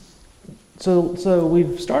So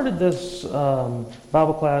we've started this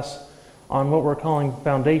Bible class on what we're calling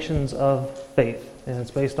Foundations of Faith, and it's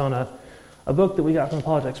based on a book that we got from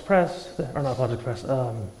Apologetics Press, or not Apologetics Press,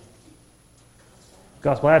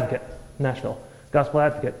 Gospel Advocate, Nashville, Gospel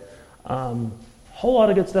Advocate. Whole lot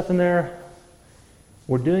of good stuff in there.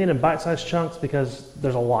 We're doing it in bite-sized chunks because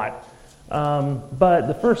there's a lot. But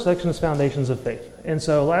the first section is Foundations of Faith. And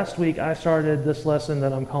so last week I started this lesson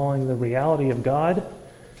that I'm calling The Reality of God,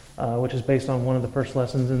 which is based on one of the first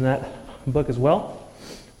lessons in that book as well.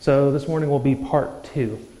 So this morning will be part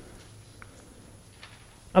 2.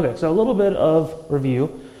 Okay, so a little bit of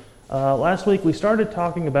review. Last week we started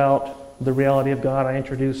talking about the reality of God. I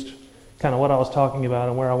introduced kind of what I was talking about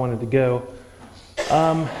and where I wanted to go.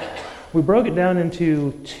 We broke it down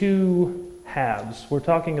into 2 halves. We're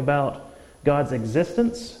talking about God's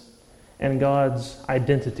existence and God's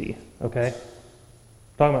identity, okay?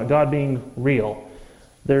 Talking about God being real.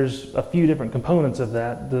 There's a few different components of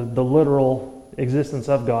that, the literal existence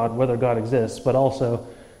of God, whether God exists, but also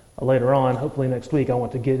later on, hopefully next week, I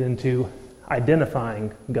want to get into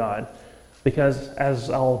identifying God, because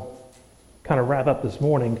as I'll kind of wrap up this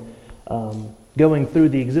morning, going through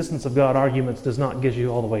the existence of God arguments does not get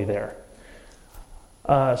you all the way there.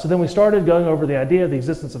 So then we started going over the idea of the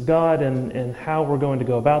existence of God and how we're going to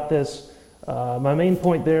go about this. My main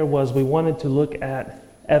point there was we wanted to look at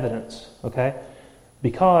evidence, okay?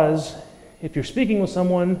 Because if you're speaking with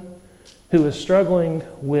someone who is struggling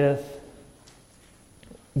with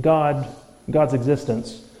God's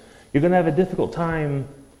existence, you're going to have a difficult time,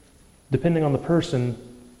 depending on the person,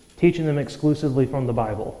 teaching them exclusively from the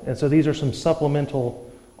Bible. And so these are some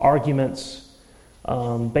supplemental arguments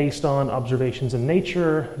based on observations in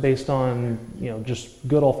nature, based on just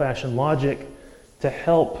good old-fashioned logic, to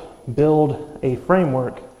help build a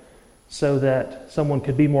framework so that someone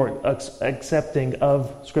could be more accepting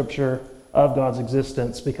of Scripture, of God's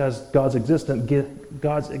existence, because God's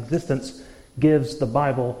existence gives the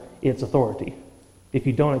Bible its authority. If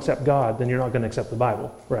you don't accept God, then you're not going to accept the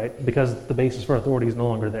Bible, right? Because the basis for authority is no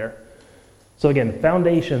longer there. So again,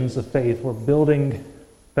 foundations of faith. We're building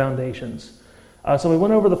foundations. So we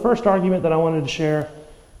went over the first argument that I wanted to share,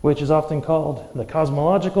 which is often called the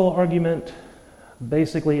cosmological argument.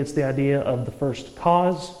 Basically, it's the idea of the first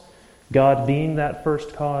cause, God being that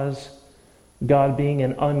first cause, God being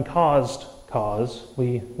an uncaused cause.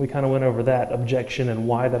 We kind of went over that objection and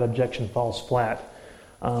why that objection falls flat.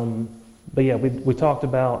 But yeah, we talked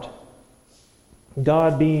about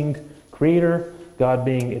God being creator, God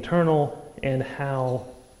being eternal, and how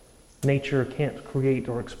nature can't create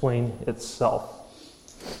or explain itself.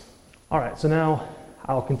 All right, so now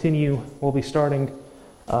I'll continue. We'll be starting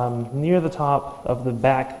near the top of the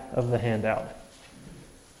back of the handout.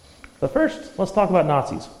 But first, let's talk about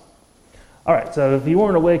Nazis. All right, so if you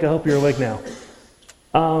weren't awake, I hope you're awake now.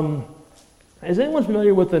 Is anyone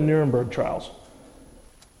familiar with the Nuremberg trials?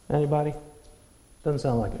 Anybody? Doesn't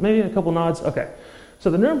sound like it. Maybe a couple nods? Okay. So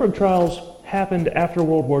the Nuremberg trials happened after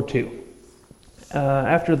World War II.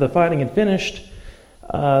 After the fighting had finished,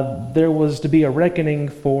 there was to be a reckoning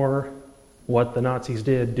for what the Nazis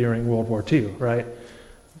did during World War II, right?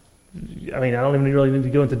 I mean, I don't even really need to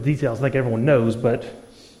go into details. I think everyone knows, but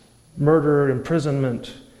murder,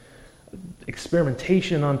 imprisonment,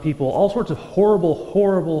 experimentation on people, all sorts of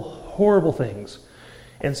horrible things.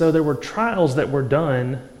 And so there were trials that were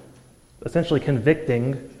done essentially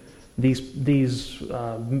convicting these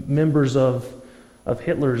members of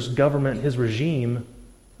Hitler's government, his regime,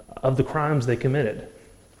 of the crimes they committed.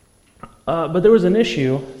 But there was an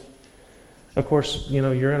issue. Of course,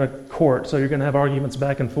 you're in a court, so you're going to have arguments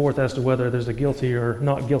back and forth as to whether there's a guilty or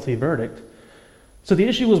not guilty verdict. So the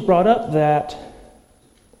issue was brought up that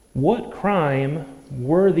what crime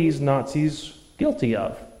were these Nazis guilty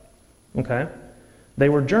of? Okay? They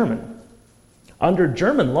were German. Under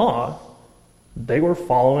German law, they were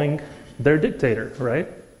following their dictator, right?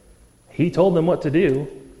 He told them what to do.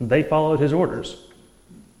 They followed his orders.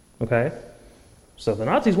 Okay? So the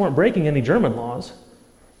Nazis weren't breaking any German laws.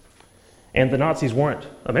 And the Nazis weren't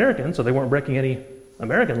American, so they weren't breaking any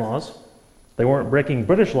American laws. They weren't breaking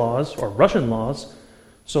British laws or Russian laws.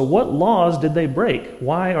 So what laws did they break?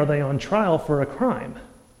 Why are they on trial for a crime?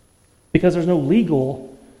 Because there's no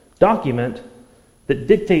legal document that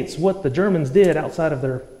dictates what the Germans did outside of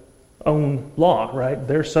their own law, right?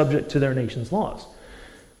 They're subject to their nation's laws.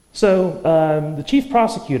 So the chief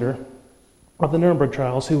prosecutor of the Nuremberg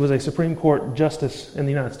trials, who was a Supreme Court justice in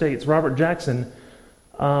the United States, Robert Jackson,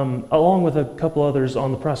 along with a couple others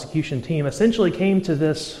on the prosecution team, essentially came to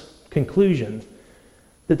this conclusion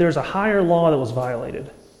that there's a higher law that was violated,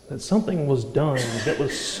 that something was done that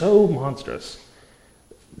was so monstrous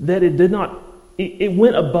that it did not, it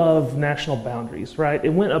went above national boundaries, right? It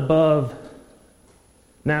went above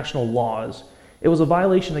national laws. It was a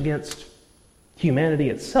violation against humanity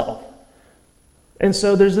itself. And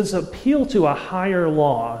so there's this appeal to a higher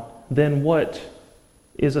law than what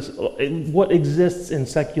exists in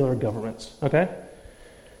secular governments, okay?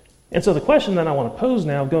 And so the question that I want to pose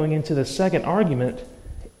now, going into the second argument,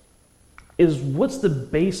 is what's the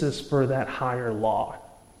basis for that higher law,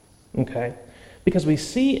 okay? Because we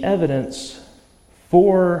see evidence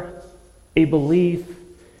for a belief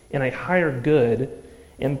in a higher good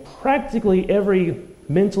in practically every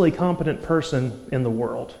mentally competent person in the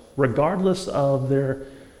world. Regardless of their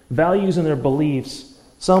values and their beliefs,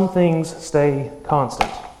 some things stay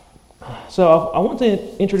constant. So I want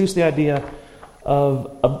to introduce the idea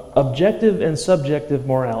of objective and subjective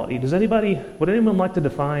morality. Would anyone like to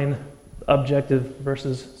define objective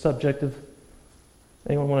versus subjective?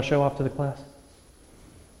 Anyone want to show off to the class?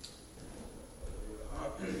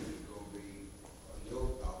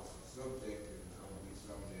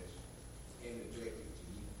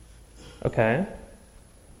 Okay.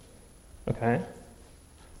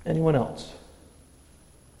 Anyone else?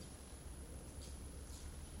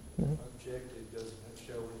 No? Objective doesn't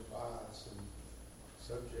show any bias, and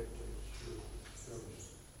subjective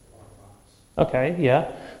shows a lot of bias. Okay,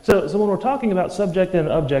 yeah. So when we're talking about subjective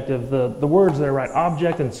and objective, the words there, right?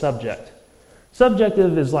 Object and subject.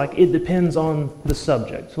 Subjective is like it depends on the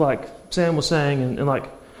subject. Like Sam was saying, and like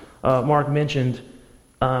Mark mentioned,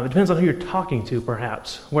 it depends on who you're talking to,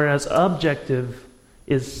 perhaps. Whereas objective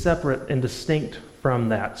is separate and distinct from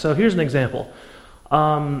that. So here's an example.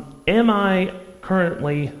 Am I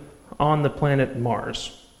currently on the planet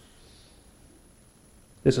Mars?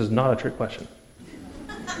 This is not a trick question.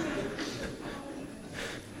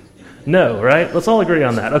 No, right? Let's all agree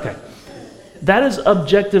on that. Okay. That is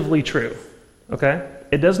objectively true. Okay?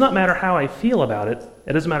 It does not matter how I feel about it.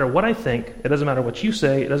 It doesn't matter what I think. It doesn't matter what you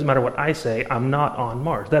say. It doesn't matter what I say. I'm not on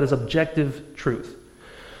Mars. That is objective truth.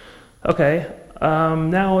 Okay.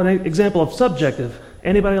 Now an example of subjective.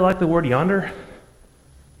 Anybody like the word yonder?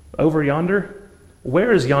 Over yonder?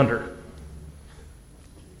 Where is yonder?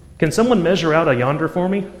 Can someone measure out a yonder for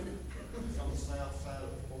me? It's on the south side of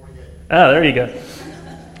 48. Ah, there you go.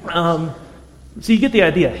 So you get the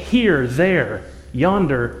idea. Here, there,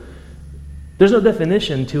 yonder. There's no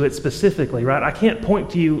definition to it specifically, right? I can't point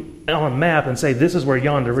to you on a map and say this is where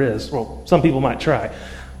yonder is. Well, some people might try.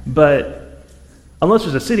 But unless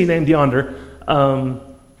there's a city named Yonder, I'm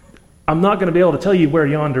not going to be able to tell you where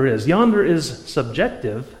yonder is. Yonder is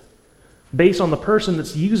subjective based on the person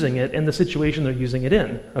that's using it and the situation they're using it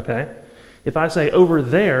in, okay? If I say over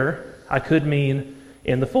there, I could mean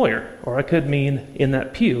in the foyer, or I could mean in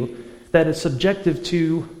that pew. That is subjective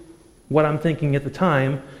to what I'm thinking at the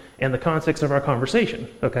time and the context of our conversation,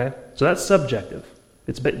 okay? So that's subjective.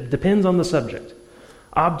 It depends on the subject.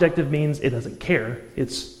 Objective means it doesn't care.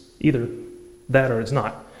 It's either that or it's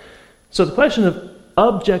not. So the question of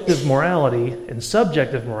objective morality and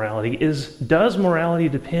subjective morality is, does morality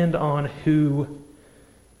depend on who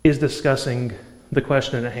is discussing the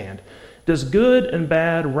question at hand? Does good and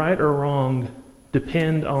bad, right or wrong,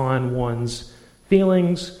 depend on one's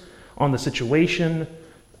feelings, on the situation?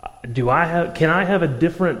 Can I have a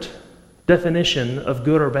different definition of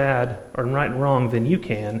good or bad or right and wrong than you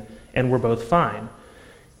can, and we're both fine?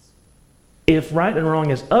 If right and wrong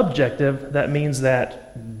is objective, that means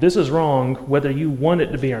that this is wrong whether you want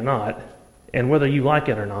it to be or not, and whether you like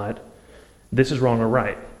it or not, this is wrong or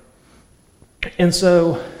right. And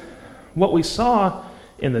so what we saw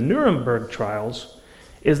in the Nuremberg trials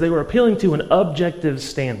is they were appealing to an objective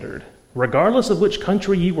standard. Regardless of which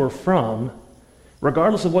country you were from,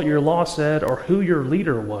 regardless of what your law said or who your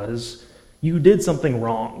leader was, you did something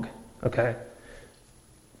wrong, okay?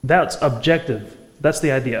 That's objective. That's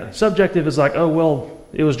the idea. Subjective is like, oh, well,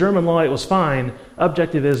 it was German law, it was fine.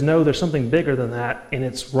 Objective is, no, there's something bigger than that, and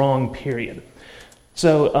it's wrong, period.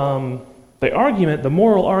 So the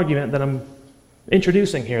moral argument that I'm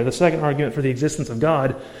introducing here, the second argument for the existence of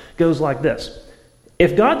God, goes like this.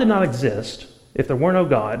 If God did not exist, if there were no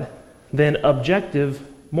God, then objective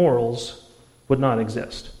morals would not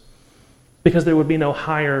exist, because there would be no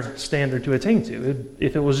higher standard to attain to.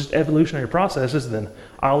 If it was just evolutionary processes, then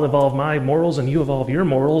I'll evolve my morals and you evolve your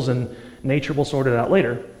morals, and nature will sort it out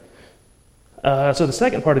later. So the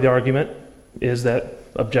second part of the argument is that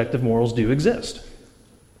objective morals do exist.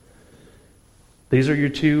 These are your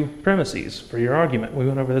two premises for your argument. We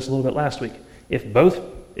went over this a little bit last week. If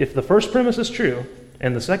the first premise is true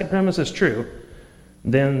and the second premise is true,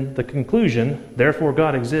 then the conclusion, therefore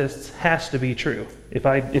God exists, has to be true. If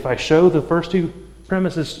I show the first two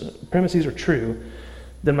premises are true,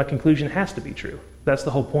 then my conclusion has to be true. That's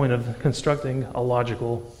the whole point of constructing a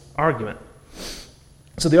logical argument.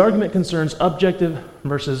 So the argument concerns objective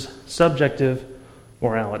versus subjective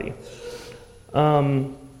morality.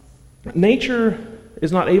 Nature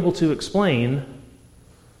is not able to explain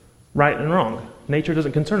right and wrong. Nature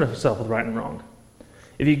doesn't concern itself with right and wrong.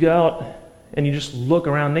 If you go out and you just look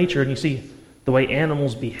around nature and you see the way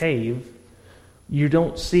animals behave, you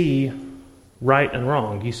don't see right and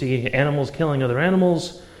wrong. You see animals killing other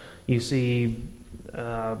animals. You see,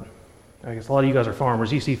 I guess a lot of you guys are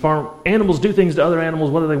farmers. You see animals do things to other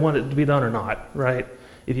animals whether they want it to be done or not, right?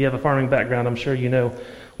 If you have a farming background, I'm sure you know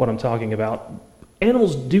what I'm talking about.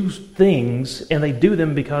 Animals do things, and they do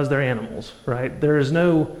them because they're animals, right? There is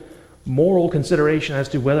no moral consideration as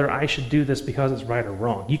to whether I should do this because it's right or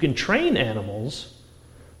wrong. You can train animals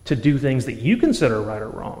to do things that you consider right or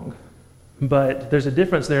wrong, but there's a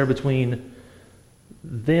difference there between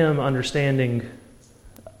them understanding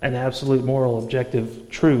an absolute moral objective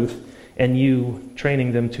truth and you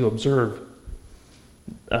training them to observe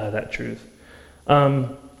that truth.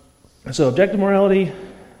 So objective morality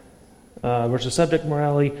versus subjective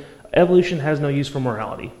morality. Evolution has no use for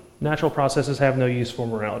morality. Natural processes have no use for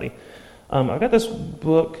morality. I've got this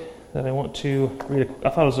book that I want to read. I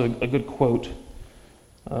thought it was a good quote.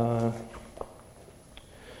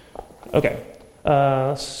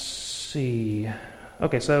 Let's see.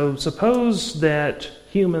 Okay, so suppose that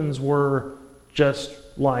humans were just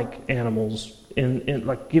like animals.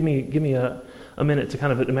 Like, give me a minute to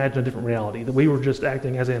kind of imagine a different reality, that we were just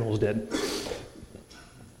acting as animals did.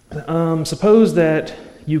 Suppose that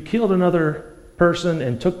you killed another person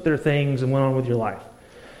and took their things and went on with your life.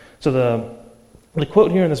 So the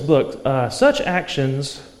quote here in this book, such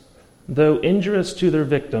actions, though injurious to their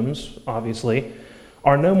victims, obviously,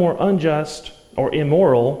 are no more unjust or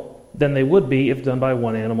immoral than they would be if done by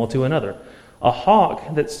one animal to another. A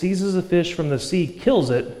hawk that seizes a fish from the sea kills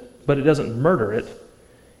it, but it doesn't murder it.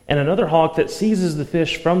 And another hawk that seizes the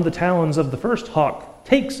fish from the talons of the first hawk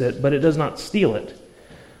takes it, but it does not steal it.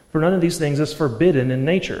 For none of these things is forbidden in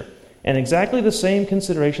nature. And exactly the same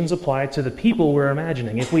considerations apply to the people we're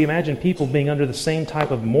imagining. If we imagine people being under the same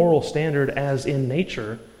type of moral standard as in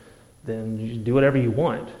nature, then you do whatever you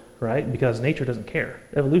want, right? Because nature doesn't care.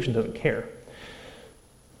 Evolution doesn't care.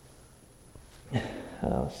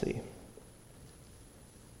 Let's see.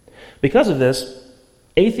 Because of this,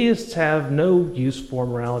 atheists have no use for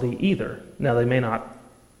morality either. Now, they may not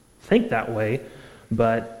think that way,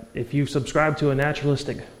 but if you subscribe to a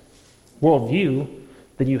naturalistic worldview,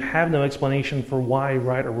 then you have no explanation for why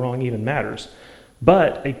right or wrong even matters.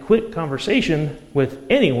 But a quick conversation with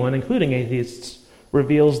anyone, including atheists,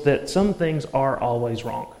 reveals that some things are always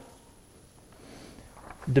wrong,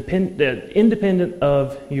 independent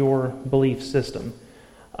of your belief system.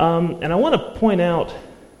 And I want to point out,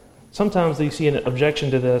 sometimes you see an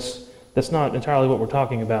objection to this that's not entirely what we're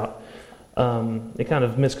talking about. It kind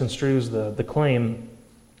of misconstrues the claim.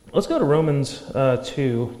 Let's go to Romans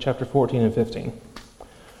 2, chapter 14 and 15.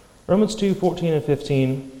 Romans 2, 14 and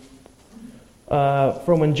 15.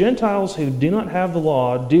 For when Gentiles who do not have the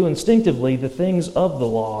law do instinctively the things of the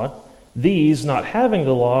law, these, not having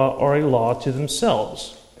the law, are a law to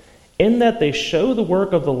themselves, in that they show the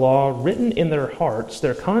work of the law written in their hearts,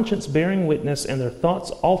 their conscience bearing witness, and their thoughts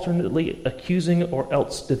alternately accusing or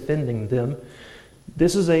else defending them.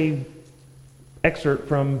 This is a excerpt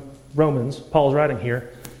from Romans. Paul's writing here.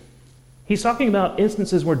 He's talking about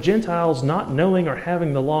instances where Gentiles, not knowing or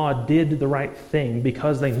having the law, did the right thing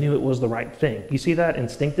because they knew it was the right thing. You see that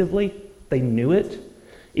instinctively? They knew it,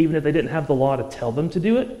 even if they didn't have the law to tell them to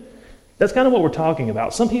do it. That's kind of what we're talking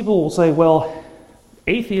about. Some people will say, well,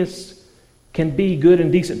 atheists can be good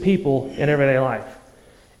and decent people in everyday life.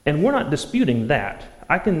 And we're not disputing that.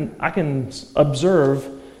 I can observe,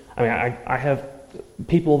 I have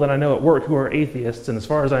people that I know at work who are atheists, and as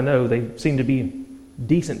far as I know, they seem to be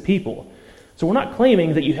decent people. So we're not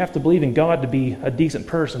claiming that you have to believe in God to be a decent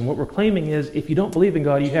person. What we're claiming is if you don't believe in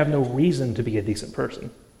God, you have no reason to be a decent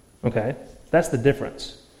person. Okay? That's the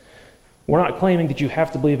difference. We're not claiming that you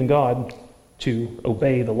have to believe in God to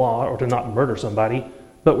obey the law or to not murder somebody,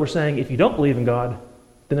 but we're saying if you don't believe in God,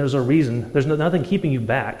 then there's a reason. There's nothing keeping you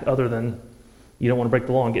back other than you don't want to break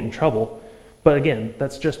the law and get in trouble. But again,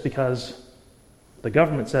 that's just because the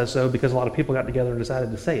government says so, because a lot of people got together and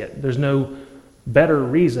decided to say it. There's no better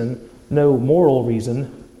reason, no moral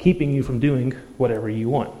reason keeping you from doing whatever you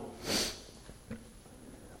want.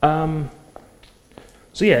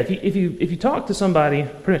 So yeah, if you talk to somebody,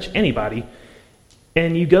 pretty much anybody,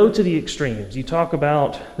 and you go to the extremes, you talk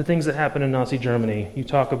about the things that happened in Nazi Germany, you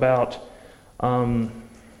talk about child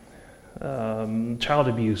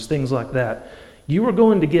abuse, things like that, you are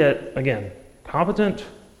going to get, again,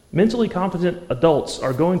 mentally competent adults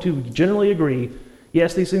are going to generally agree,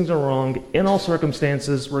 yes, these things are wrong in all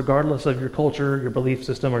circumstances, regardless of your culture, your belief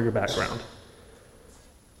system, or your background.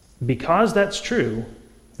 Because that's true,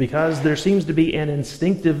 because there seems to be an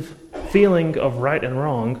instinctive feeling of right and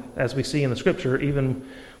wrong, as we see in the Scripture, even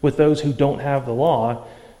with those who don't have the law,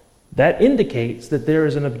 that indicates that there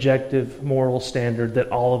is an objective moral standard that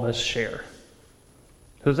all of us share.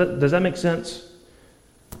 Does that make sense?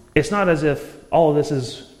 It's not as if all of this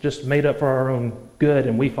is just made up for our own good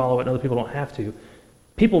and we follow it and other people don't have to.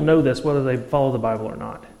 People know this whether they follow the Bible or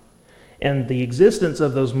not. And the existence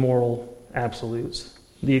of those moral absolutes,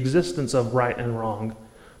 the existence of right and wrong,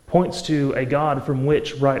 points to a God from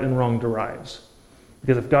which right and wrong derives.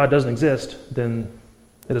 Because if God doesn't exist, then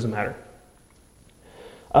it doesn't matter.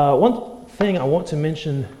 One thing I want to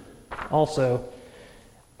mention also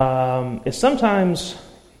is sometimes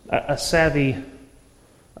a savvy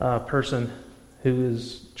person who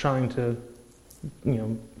is trying to,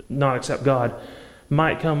 not accept God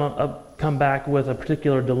might come back with a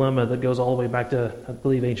particular dilemma that goes all the way back to, I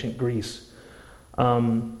believe, ancient Greece.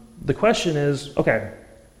 The question is, okay,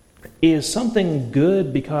 is something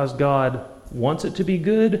good because God wants it to be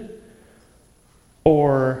good,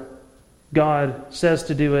 or God says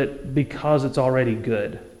to do it because it's already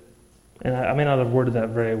good? And I may not have worded that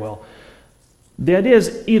very well. The idea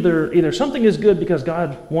is either something is good because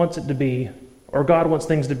God wants it to be, or God wants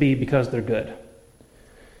things to be because they're good.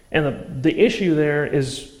 And the issue there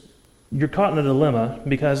is you're caught in a dilemma,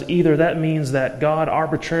 because either that means that God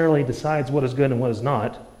arbitrarily decides what is good and what is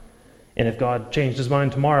not, and if God changed his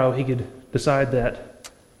mind tomorrow, he could decide that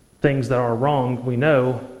things that are wrong, we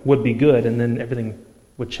know, would be good, and then everything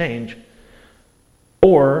would change.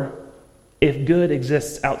 Or, if good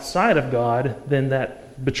exists outside of God, then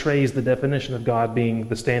that betrays the definition of God being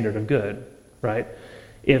the standard of good, right?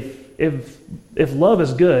 If love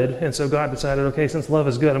is good, and so God decided, okay, since love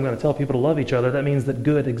is good, I'm going to tell people to love each other, that means that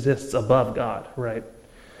good exists above God, right?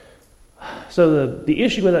 So the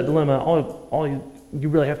issue with that dilemma, all you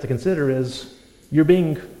really have to consider is you're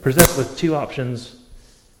being presented with two options,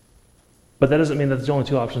 but that doesn't mean that there's only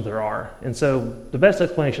two options there are. And so the best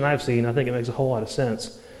explanation I've seen, I think it makes a whole lot of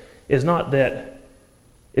sense, is not that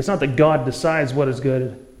God decides what is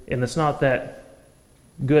good, and it's not that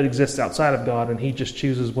good exists outside of God and he just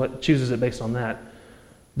chooses it based on that,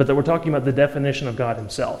 but that we're talking about the definition of God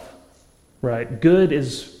himself, right? Good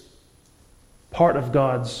is part of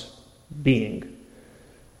God's being.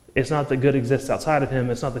 It's not that good exists outside of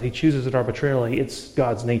him. It's not that he chooses it arbitrarily. It's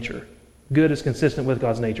God's nature. Good is consistent with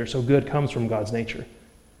God's nature, so good comes from God's nature.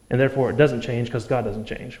 And therefore it doesn't change because God doesn't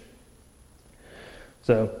change.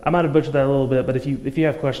 So I might have butchered that a little bit, but if you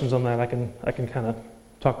have questions on that, I can kind of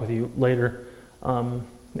talk with you later. And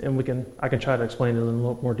I can try to explain it in a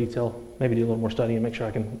little more detail, maybe do a little more study and make sure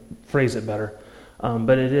I can phrase it better.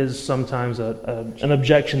 But it is sometimes an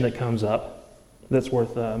objection that comes up that's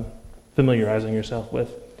worth familiarizing yourself with.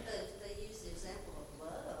 They use the example of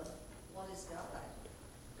love. What is God?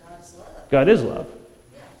 God is love. God is love.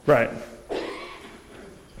 Yeah. Right.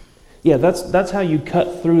 Yeah, that's how you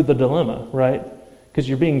cut through the dilemma, right? Because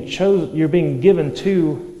you're being given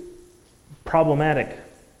two problematic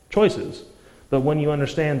choices. But when you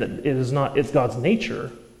understand that it's God's nature,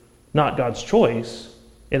 not God's choice,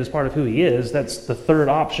 it is part of who he is, that's the third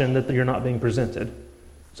option that you're not being presented.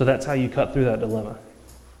 So that's how you cut through that dilemma.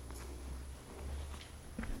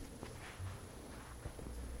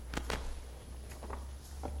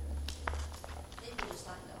 People just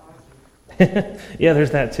like to argue. Yeah,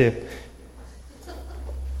 there's that too.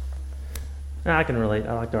 I can relate.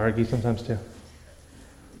 I like to argue sometimes too.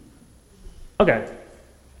 Okay.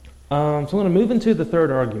 So I'm going to move into the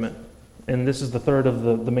third argument. And this is the third of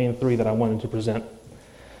the main three that I wanted to present.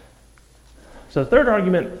 So the third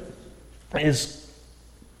argument is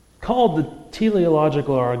called the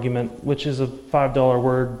teleological argument, which is a $5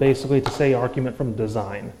 word basically to say argument from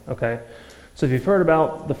design. Okay? So if you've heard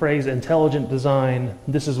about the phrase intelligent design,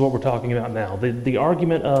 this is what we're talking about now. The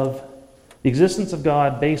argument of the existence of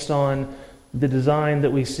God based on the design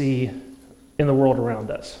that we see in the world around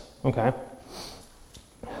us. Okay?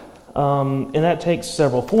 And that takes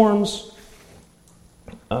several forms.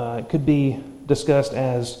 It could be discussed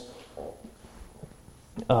as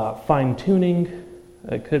fine-tuning.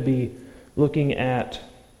 It could be looking at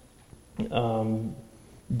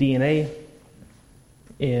DNA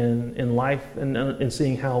in life and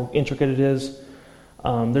seeing how intricate it is.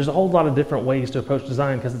 There's a whole lot of different ways to approach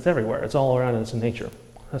design because it's everywhere. It's all around us in nature.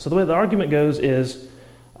 So the way the argument goes is,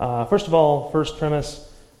 first of all, first premise,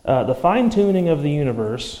 the fine-tuning of the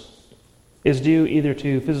universe is due either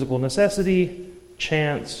to physical necessity,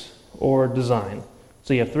 chance, or design.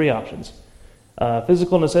 So you have three options.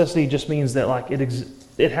 Physical necessity just means that like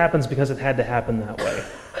it happens because it had to happen that way.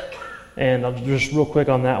 And I'll just real quick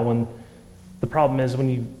on that one. The problem is when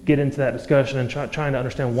you get into that discussion and trying to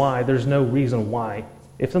understand why, there's no reason why.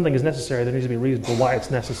 If something is necessary, there needs to be a reason for why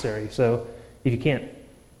it's necessary. So if you can't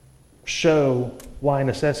show why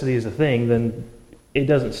necessity is a thing, then it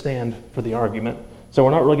doesn't stand for the argument. So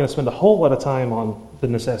we're not really going to spend a whole lot of time on the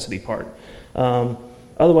necessity part.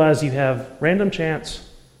 Otherwise, you have random chance,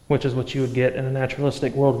 which is what you would get in a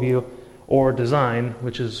naturalistic worldview, or design,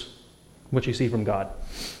 which is what you see from God.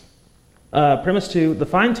 Premise 2, the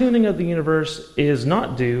fine-tuning of the universe is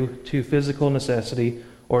not due to physical necessity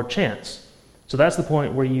or chance. So that's the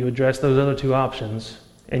point where you address those other two options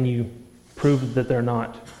and you prove that they're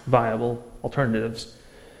not viable alternatives.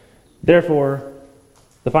 Therefore,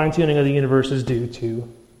 the fine-tuning of the universe is due to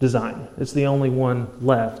design. It's the only one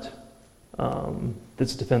left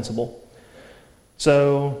that's defensible.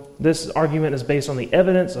 So this argument is based on the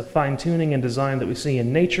evidence of fine-tuning and design that we see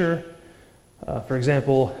in nature. For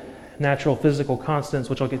example, natural physical constants,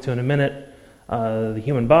 which I'll get to in a minute, the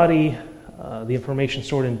human body, the information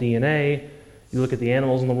stored in DNA. You look at the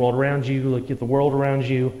animals in the world around you, look at the world around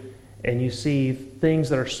you, and you see things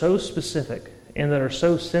that are so specific and that are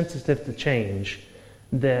so sensitive to change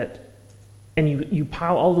that, and you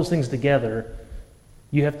pile all those things together,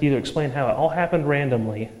 you have to either explain how it all happened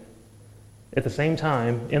randomly at the same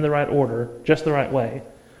time, in the right order, just the right way,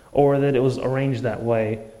 or that it was arranged that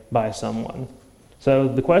way by someone. So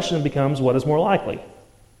the question becomes, what is more likely?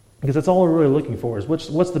 Because that's all we're really looking for, is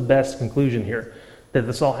what's the best conclusion here? That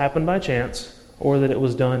this all happened by chance, or that it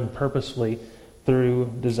was done purposefully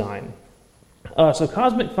through design. So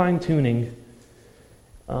cosmic fine-tuning,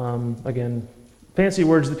 again, fancy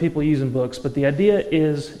words that people use in books, but the idea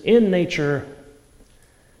is, in nature,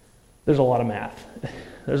 there's a lot of math.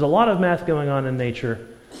 There's a lot of math going on in nature.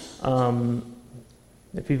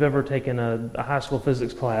 If you've ever taken a high school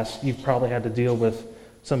physics class, you've probably had to deal with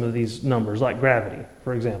some of these numbers, like gravity,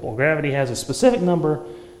 for example. Gravity has a specific number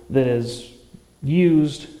that is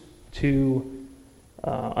used to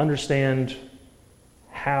understand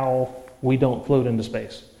how we don't float into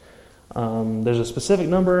space. There's a specific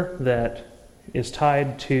number that is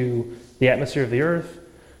tied to the atmosphere of the Earth.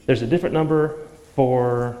 There's a different number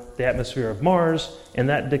for the atmosphere of Mars, and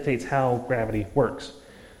that dictates how gravity works.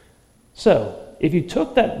 So, if you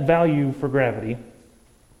took that value for gravity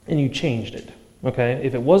and you changed it, okay,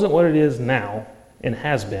 if it wasn't what it is now and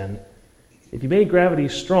has been, if you made gravity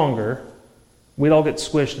stronger, we'd all get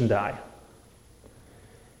squished and die.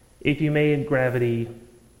 If you made gravity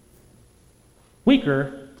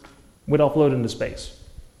weaker, we'd all float into space,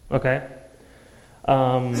 okay?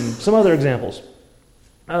 Some other examples.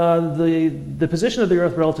 The position of the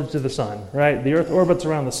Earth relative to the Sun, right? The Earth orbits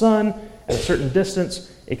around the Sun at a certain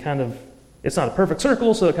distance. It's not a perfect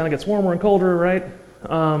circle, so it kind of gets warmer and colder, right?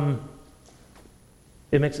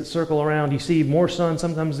 It makes it circle around. You see more sun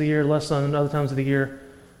sometimes of the year, less sun other times of the year.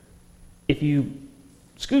 If you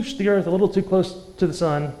scooch the Earth a little too close to the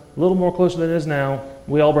Sun, a little more closer than it is now,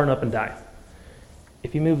 we all burn up and die.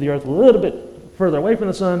 If you move the Earth a little bit further away from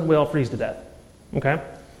the Sun, we all freeze to death. Okay?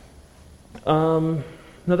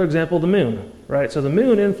 Another example, the moon, right? So the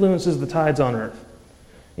moon influences the tides on Earth.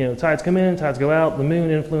 You know, the tides come in, tides go out. The moon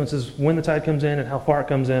influences when the tide comes in and how far it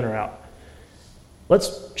comes in or out.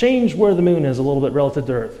 Let's change where the moon is a little bit relative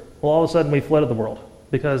to Earth. Well, all of a sudden we flooded the world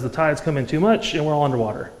because the tides come in too much and we're all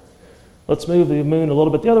underwater. Let's move the moon a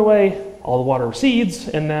little bit the other way. All the water recedes,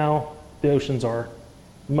 and now the oceans are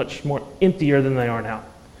much more emptier than they are now.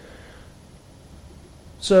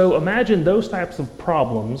 So imagine those types of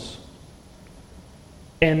problems,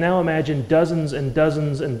 and now imagine dozens and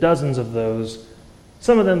dozens and dozens of those,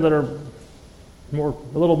 some of them that are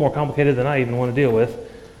a little more complicated than I even want to deal with,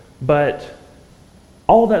 but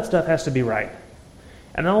all of that stuff has to be right.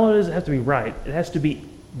 And not only does it have to be right, it has to be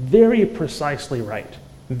very precisely right.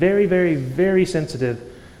 Very, very, very sensitive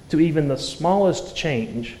to even the smallest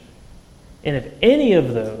change. And if any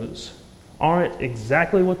of those aren't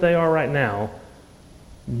exactly what they are right now,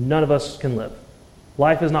 none of us can live.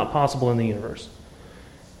 Life is not possible in the universe.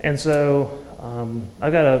 And so,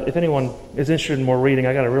 if anyone is interested in more reading,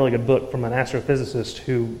 I got a really good book from an astrophysicist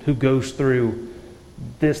who goes through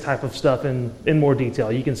this type of stuff in more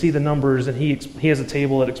detail. You can see the numbers, and he has a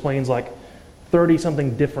table that explains like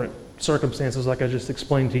 30-something different circumstances like I just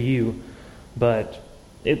explained to you. But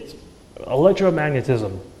it's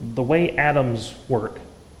electromagnetism, the way atoms work,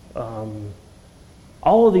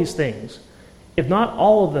 all of these things. If not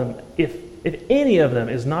all of them, if any of them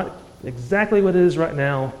is not exactly what it is right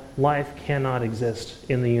now, life cannot exist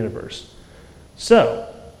in the universe.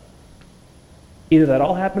 So, either that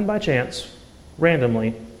all happened by chance,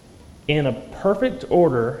 randomly, in a perfect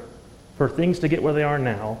order for things to get where they are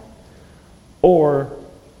now, or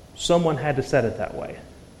someone had to set it that way.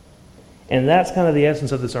 And that's kind of the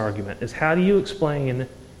essence of this argument, is how do you explain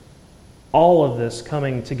all of this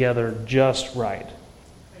coming together just right?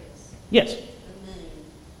 Chris, Yes, the moon,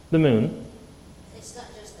 the moon, it's not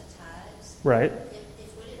just the tides. right?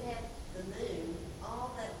 If we didn't have the moon,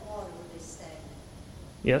 all that water would be stagnant.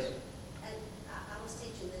 Yes, And I was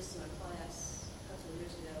teaching this in a class a couple of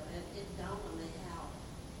years ago, and it dawned on me how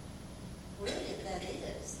brilliant that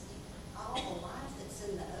is. All the life that's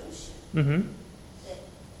in the ocean, mm-hmm, that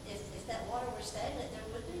if that water were stagnant, there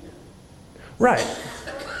would be none. right.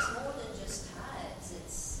 It's more than just tides.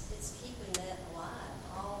 It's keeping that alive,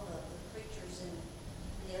 all the creatures in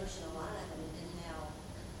the ocean alive, and how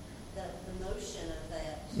the motion of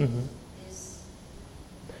that Mm-hmm. is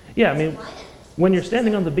Yeah, I mean, planned. when you're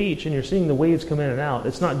standing on the beach and you're seeing the waves come in and out,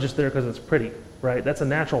 it's not just there because it's pretty, right? That's a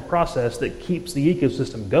natural process that keeps the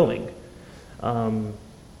ecosystem going.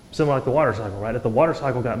 Similar like the water cycle, right? If the water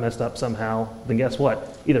cycle got messed up somehow, then guess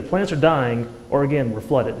what? Either plants are dying or, again, we're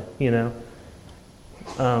flooded, you know?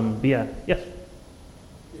 But yeah, yes.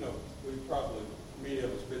 You know, we probably, many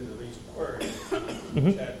of us been to these aquariums,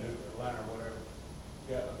 Mhm. Chattanooga, Atlanta, or whatever,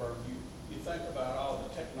 Gatlinburg. You think about all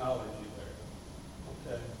the technology there,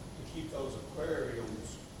 okay, to keep those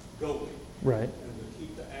aquariums going Right. and to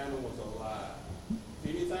keep the animals alive. If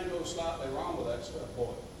anything goes slightly wrong with that stuff,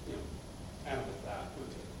 boy, you know, animals die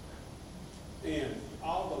quickly. And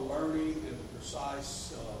all the learning and the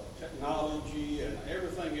precise technology and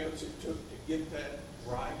everything else it took to get that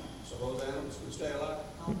right so those animals can stay alive,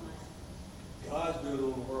 Oh, my. God's doing it on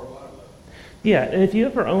a worldwide level. Yeah, and if you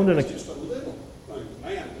ever owned an It's just a little thing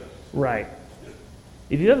man does. right,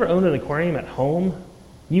 if you ever owned an aquarium at home,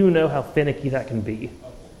 you know how finicky that can be.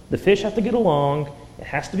 The fish have to get along. It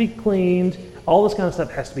has to be cleaned. All this kind of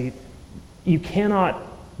stuff has to be. You cannot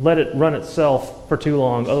let it run itself for too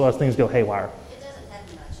long, otherwise things go haywire. It doesn't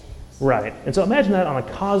happen by chance. Right. And so imagine that on a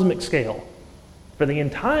cosmic scale. For the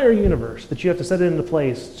entire universe, that you have to set it into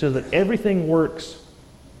place so that everything works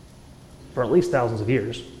for at least thousands of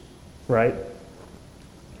years. Right?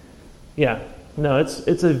 Yeah. No,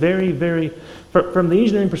 it's a very, very, from the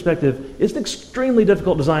engineering perspective, it's an extremely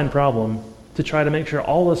difficult design problem to try to make sure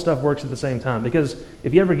all this stuff works at the same time. Because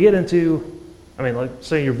if you ever get into, I mean, like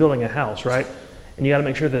say you're building a house, right? And you got to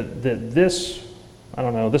make sure that this, I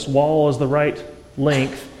don't know, this wall is the right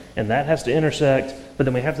length, and that has to intersect, but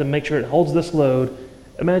then we have to make sure it holds this load.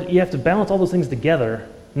 Imagine you have to balance all those things together,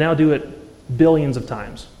 now do it billions of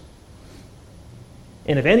times.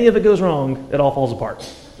 And if any of it goes wrong, it all falls apart.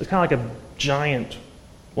 It's kind of like a giant,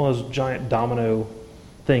 one of those giant domino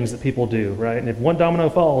things that people do, right? And if one domino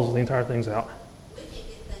falls, the entire thing's out. We can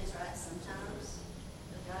get things right sometimes,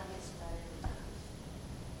 but God gets it right every time.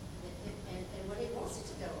 And when He wants it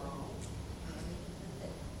to go wrong,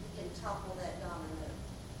 He can topple that domino.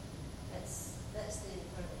 That's the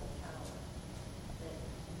incredible power that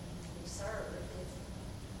we serve.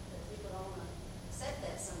 If people don't want to accept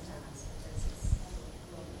that sometimes, because it's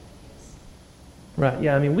overwhelming, I guess. Right.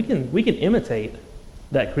 Yeah. I mean, we can imitate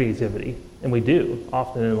that creativity, and we do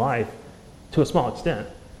often in life to a small extent.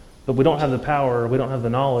 But we don't have the power. We don't have the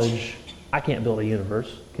knowledge. I can't build a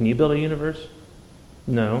universe. Can you build a universe?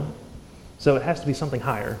 No. So it has to be something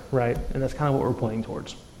higher, right? And that's kind of what we're pointing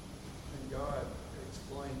towards. And God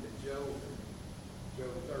explained to Job in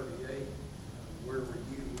Job 38, where were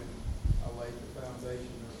you when I laid the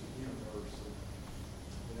foundation of the universe? And,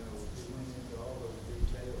 you know, he went into all those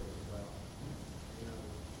details about, you know,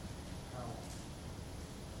 how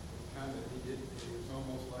it was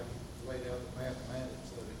almost like he laid out the mathematics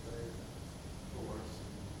of it there for us.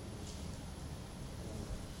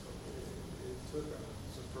 So it took a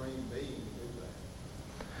supreme being to do that.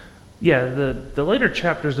 Yeah, the later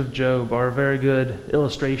chapters of Job are a very good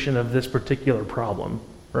illustration of this particular problem,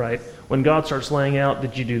 right? When God starts laying out,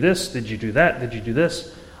 did you do this? Did you do that? Did you do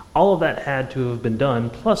this? All of that had to have been done,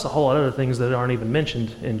 plus a whole lot of other things that aren't even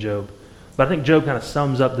mentioned in Job. But I think Job kind of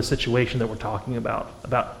sums up the situation that we're talking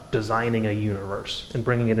about designing a universe and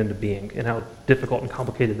bringing it into being, and how difficult and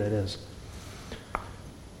complicated that is.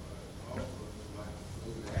 Also, like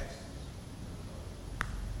fluid actions.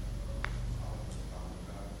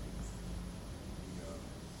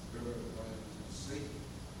 River running to the sea.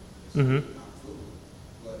 It's Mhm. not fluid,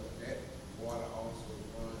 but that water also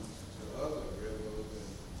runs to other rivers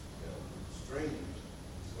and streams,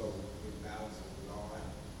 so it balances it all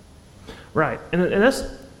out. Right, and that's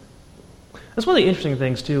one of the interesting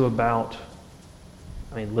things too about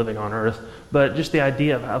living on Earth, but just the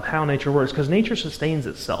idea of how nature works, because nature sustains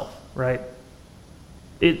itself, right?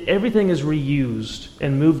 Everything is reused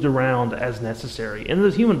and moved around as necessary. And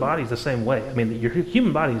the human body is the same way. Your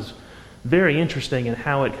human body is very interesting in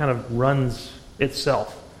how it kind of runs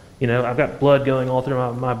itself. I've got blood going all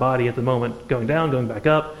through my body at the moment, going down, going back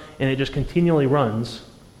up, and it just continually runs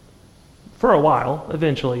for a while.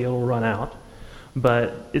 Eventually it'll run out.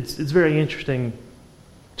 But it's very interesting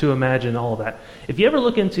to imagine all of that. If you ever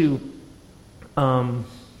look into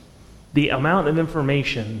the amount of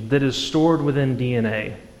information that is stored within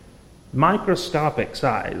DNA, microscopic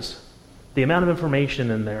size, the amount of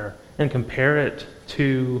information in there, and compare it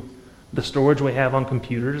to the storage we have on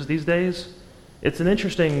computers these days, it's an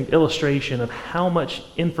interesting illustration of how much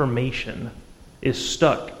information is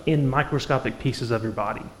stuck in microscopic pieces of your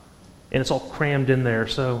body. And it's all crammed in there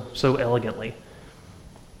so elegantly.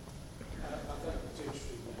 I think it's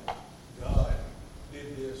interesting that God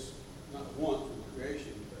did this not once with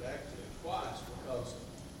creation, but actually twice, because,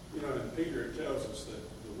 in Peter it tells us that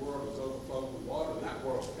the world was overflowed with water, and that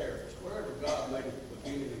world perished. Wherever God made it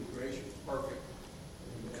beginning in creation was perfect.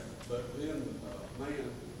 But then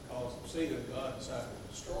man, because of sin, God decided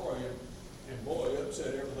to destroy him, and boy, it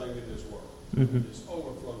upset everything in this world. Mm-hmm. Just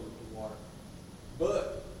overflowed with water.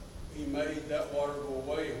 But he made that water go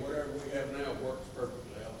away, and whatever we have now works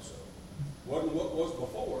perfectly also. Wasn't what was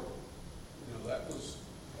before. That was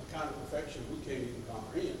a kind of perfection we can't even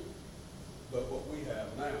comprehend. But what we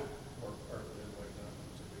have now works perfectly the way God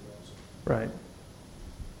wants it to also. Right.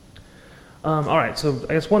 All right, so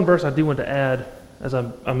I guess one verse I do want to add as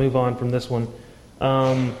I move on from this one.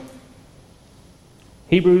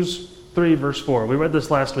 Hebrews 3, verse 4. We read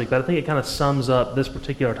this last week, but I think it kind of sums up this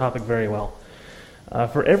particular topic very well.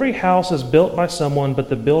 For every house is built by someone, but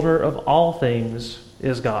the builder of all things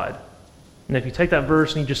is God. And if you take that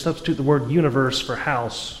verse and you just substitute the word universe for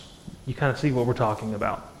house, you kind of see what we're talking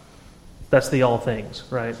about. That's the all things,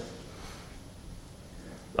 right?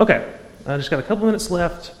 Okay, I just got a couple minutes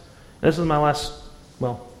left. This is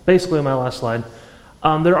basically my last slide.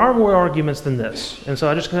 There are more arguments than this, and so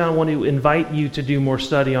I just kind of want to invite you to do more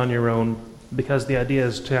study on your own, because the idea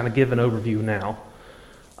is to kind of give an overview now.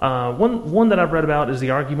 One that I've read about is the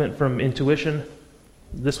argument from intuition.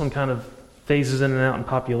 This one kind of phases in and out in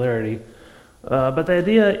popularity. But the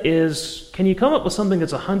idea is, can you come up with something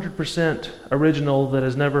that's 100% original that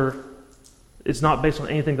it's not based on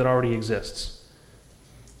anything that already exists?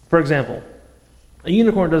 For example, a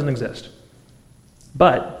unicorn doesn't exist,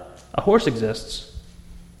 but a horse exists,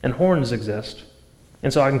 and horns exist.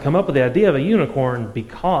 And so I can come up with the idea of a unicorn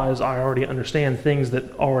because I already understand things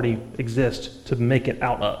that already exist to make it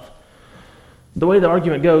out of. The way the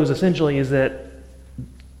argument goes, essentially, is that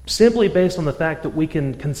simply based on the fact that we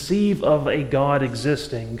can conceive of a God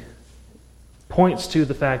existing points to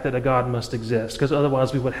the fact that a God must exist, because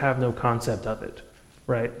otherwise we would have no concept of it,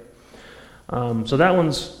 right? So that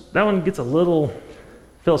one gets a little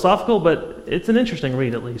philosophical, but it's an interesting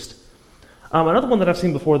read at least. Another one that I've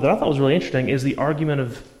seen before that I thought was really interesting is the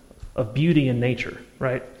argument of beauty in nature,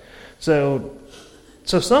 right? So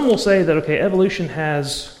some will say that, okay, evolution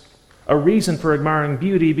has a reason for admiring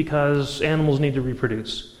beauty because animals need to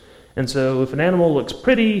reproduce. And so if an animal looks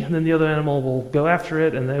pretty, then the other animal will go after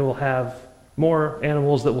it, and they will have more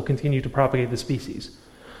animals that will continue to propagate the species.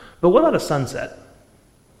 But what about a sunset?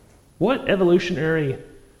 What evolutionary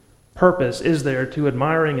purpose is there to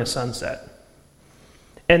admiring a sunset?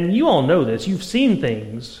 And you all know this. You've seen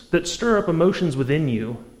things that stir up emotions within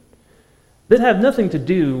you that have nothing to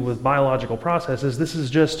do with biological processes. This is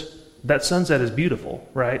just that sunset is beautiful,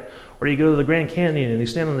 right? Or you go to the Grand Canyon and you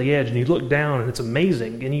stand on the edge and you look down and it's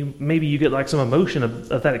amazing, and maybe you get like some emotion of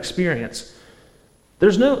that experience.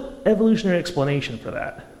 There's no evolutionary explanation for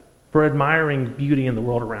that, for admiring beauty in the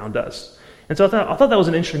world around us. And so I thought that was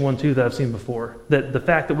an interesting one too that I've seen before, that the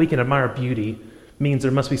fact that we can admire beauty means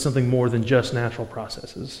there must be something more than just natural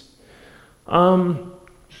processes. And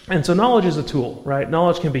so knowledge is a tool, right?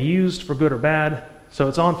 Knowledge can be used for good or bad, so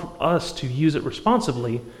it's on us to use it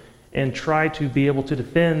responsibly and try to be able to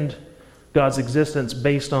defend God's existence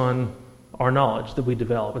based on our knowledge that we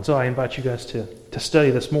develop. And so I invite you guys to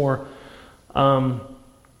study this more. On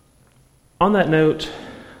that note,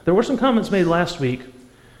 there were some comments made last week,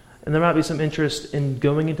 and there might be some interest in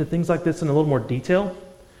going into things like this in a little more detail.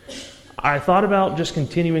 I thought about just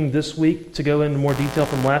continuing this week to go into more detail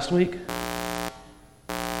from last week.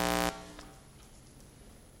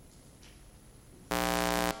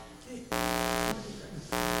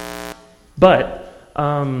 But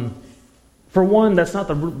for one, that's not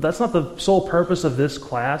the sole purpose of this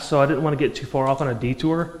class, so I didn't want to get too far off on a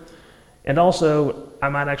detour. And also, I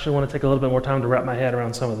might actually want to take a little bit more time to wrap my head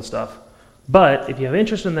around some of the stuff. But if you have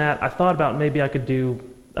interest in that, I thought about maybe I could do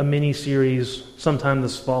a mini-series sometime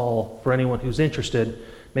this fall for anyone who's interested,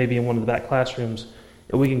 maybe in one of the back classrooms,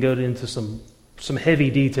 and we can go into some heavy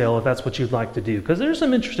detail if that's what you'd like to do. Because there's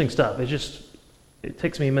some interesting stuff. It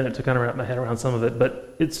takes me a minute to kind of wrap my head around some of it,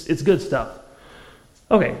 but it's good stuff.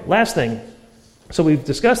 Okay, last thing. So we've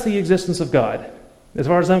discussed the existence of God. As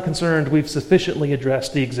far as I'm concerned, we've sufficiently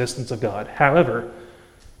addressed the existence of God. However,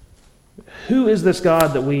 who is this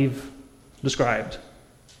God that we've described?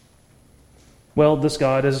 Well, this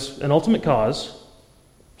God is an ultimate cause,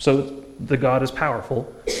 so the God is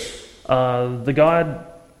powerful. The God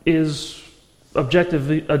is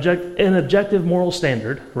an objective moral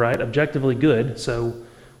standard, right? Objectively good, so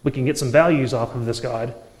we can get some values off of this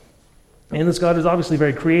God. And this God is obviously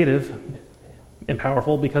very creative and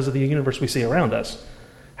powerful because of the universe we see around us.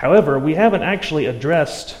 However, we haven't actually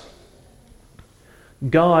addressed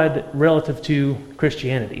God relative to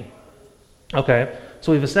Christianity. Okay,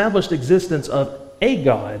 so we've established existence of a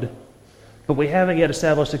God, but we haven't yet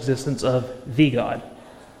established existence of the God,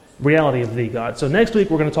 reality of the God. So next week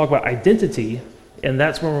we're going to talk about identity, and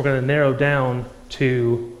that's when we're going to narrow down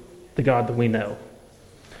to the God that we know.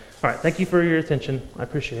 All right, thank you for your attention. I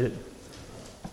appreciate it.